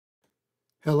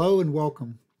Hello and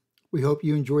welcome. We hope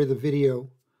you enjoy the video.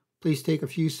 Please take a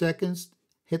few seconds,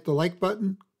 hit the like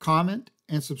button, comment,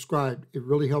 and subscribe. It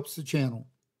really helps the channel.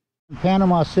 In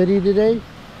Panama City today,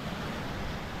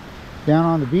 down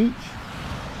on the beach.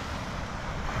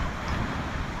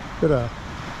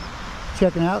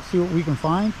 Checking out, see what we can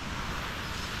find.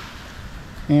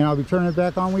 And I'll be turning it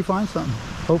back on when we find something.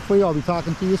 Hopefully I'll be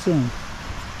talking to you soon.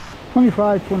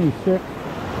 25, 26.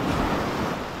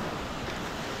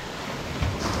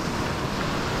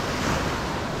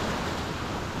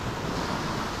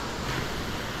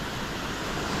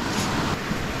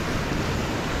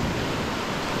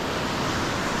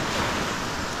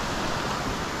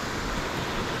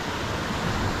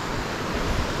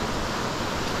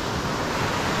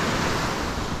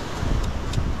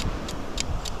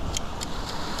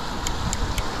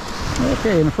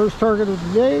 Okay, and the first target of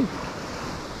the day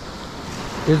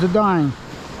is a dime.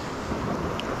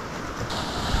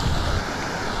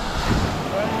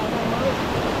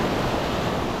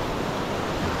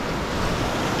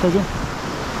 Again?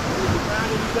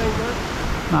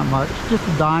 Not much, just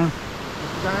a dime.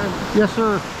 Just a dime? Yes,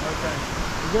 sir. Okay.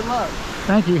 Well, good luck.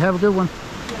 Thank you. Have a good one.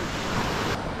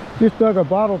 Just dug a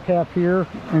bottle cap here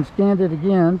and scanned it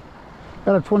again.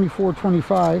 Got a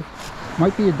 24.25.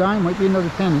 Might be a dime, might be another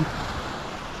penny.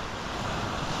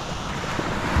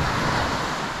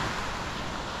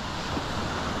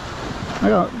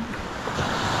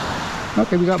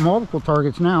 Okay, we got multiple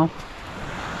targets now.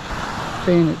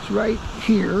 Saying it's right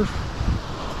here.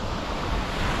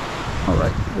 All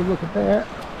right, we'll look at that.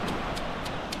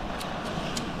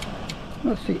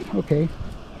 Let's see, okay.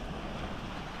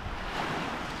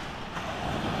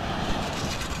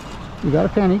 We got a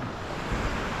penny.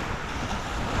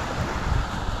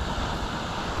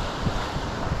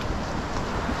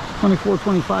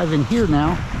 $24.25 in here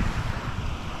now.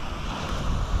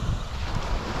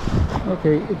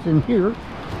 Okay, it's in here.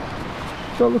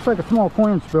 So it looks like a small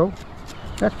coin spill.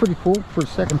 That's pretty cool for the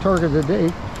second target of the day.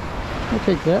 We'll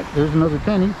take that. There's another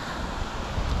penny.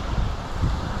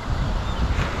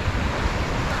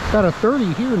 Got a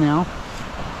 30 here now.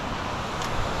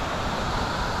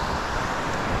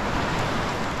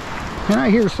 And I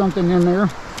hear something in there.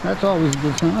 That's always a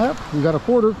good sign. Up, we got a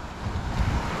quarter.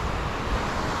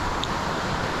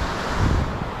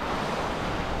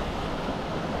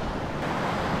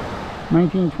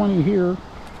 $19.20 here.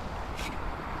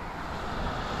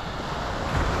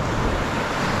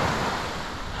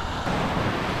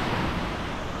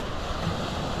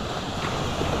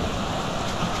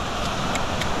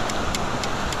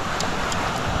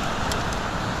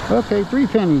 Okay, 3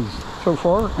 pennies so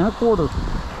far and a quarter.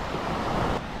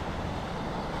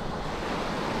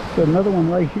 Got another one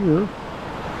right here.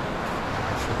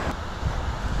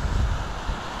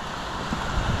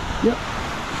 Yep.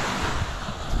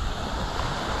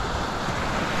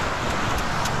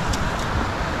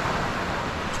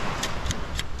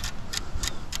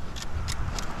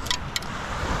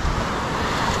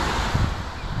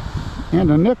 And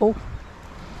a nickel.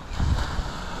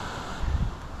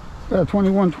 Got a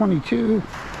 21.22.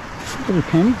 Another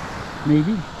penny,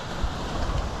 maybe.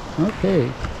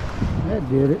 Okay, that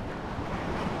did it.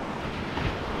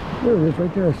 There it is,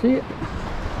 right there. I see it.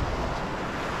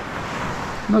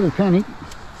 Another penny.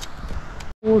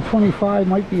 4.25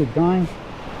 might be a dime.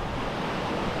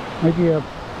 Might be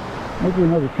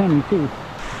another penny too.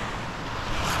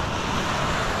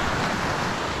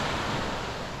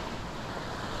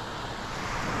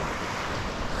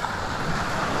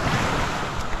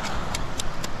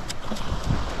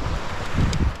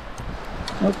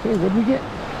 Okay, what did we get?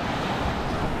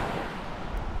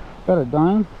 Got a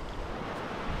dime.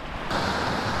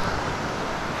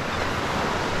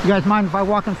 You guys mind if I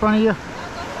walk in front of you?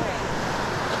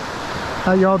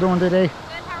 How y'all doing today? Good,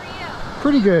 how are you?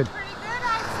 Pretty good. Pretty good,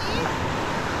 I see.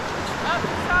 Oh,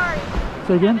 sorry.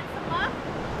 Say again?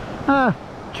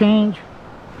 Change.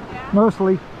 Yeah.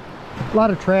 Mostly. A lot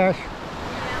of trash. Yeah.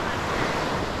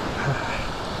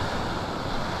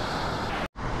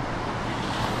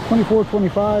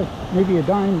 24.25, maybe a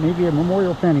dime, maybe a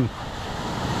memorial penny.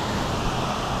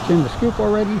 It's in the scoop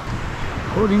already,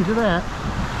 according to that.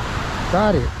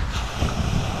 Got it.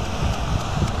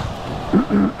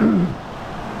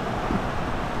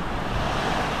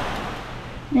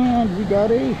 And we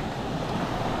got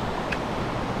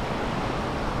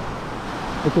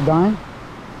it's a dime.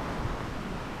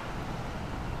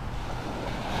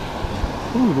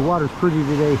 Ooh, the water's pretty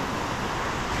today.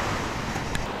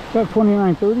 About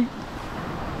 29.30.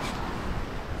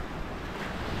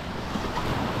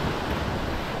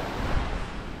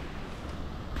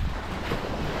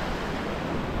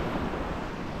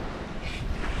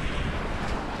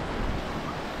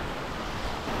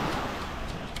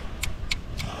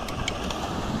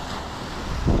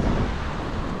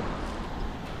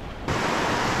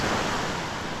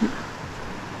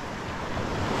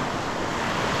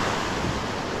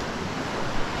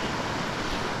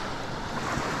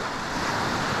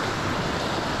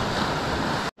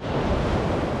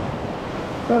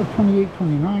 About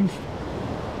 28.29.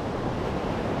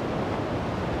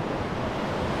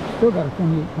 Still got a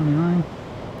 28.29.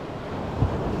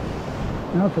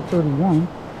 Now it's at 31.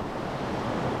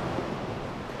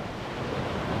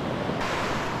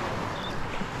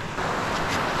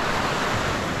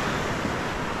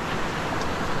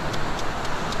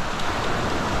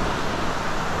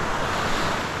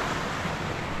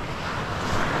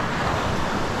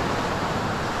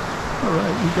 All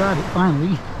right, we got it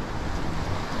finally.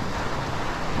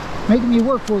 Making me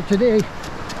work for it today.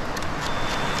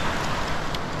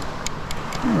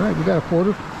 All right, we got a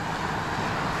quarter.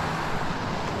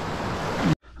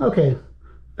 Okay,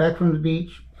 back from the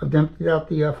beach. I've emptied out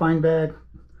the Find bag.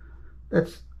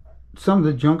 That's some of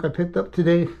the junk I picked up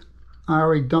today. I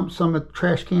already dumped some at the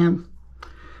trash can.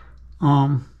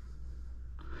 $2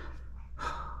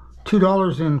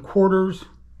 in quarters,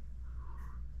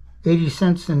 80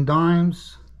 cents in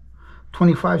dimes,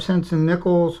 25 cents in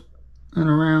nickels, and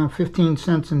around 15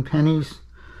 cents in pennies.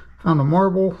 Found a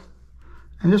marble.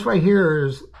 And this right here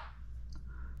is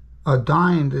a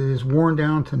dime that is worn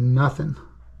down to nothing.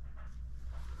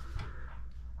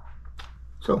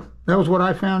 So that was what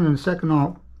I found. In a second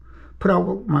I'll put out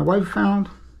what my wife found.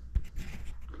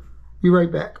 Be right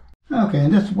back. Okay,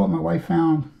 and this is what my wife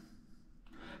found.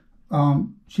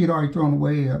 She had already thrown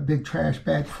away a big trash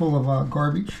bag full of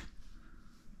garbage.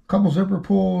 Couple zipper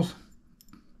pulls,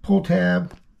 pull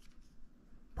tab,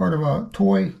 part of a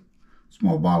toy,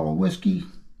 small bottle of whiskey.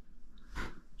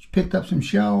 She picked up some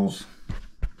shells.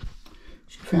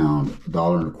 She found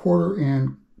 $1.25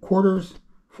 in quarters,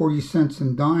 40 cents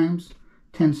in dimes,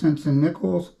 10 cents in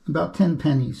nickels, about 10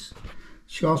 pennies.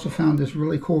 She also found this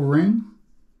really cool ring.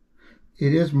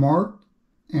 It is marked,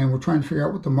 and we're trying to figure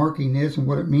out what the marking is and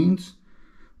what it means.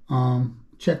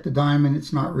 Check the diamond,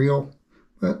 it's not real,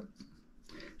 but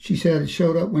she said it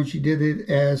showed up when she did it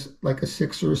as like a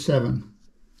 6 or a 7.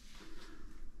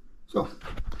 So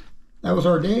that was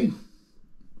our day.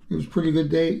 It was a pretty good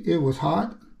day. It was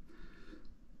hot,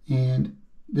 and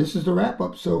this is the wrap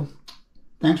up. So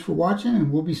thanks for watching,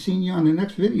 and we'll be seeing you on the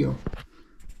next video.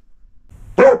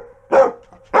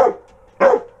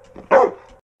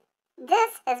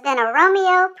 This has been a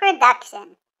Romeo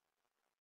production.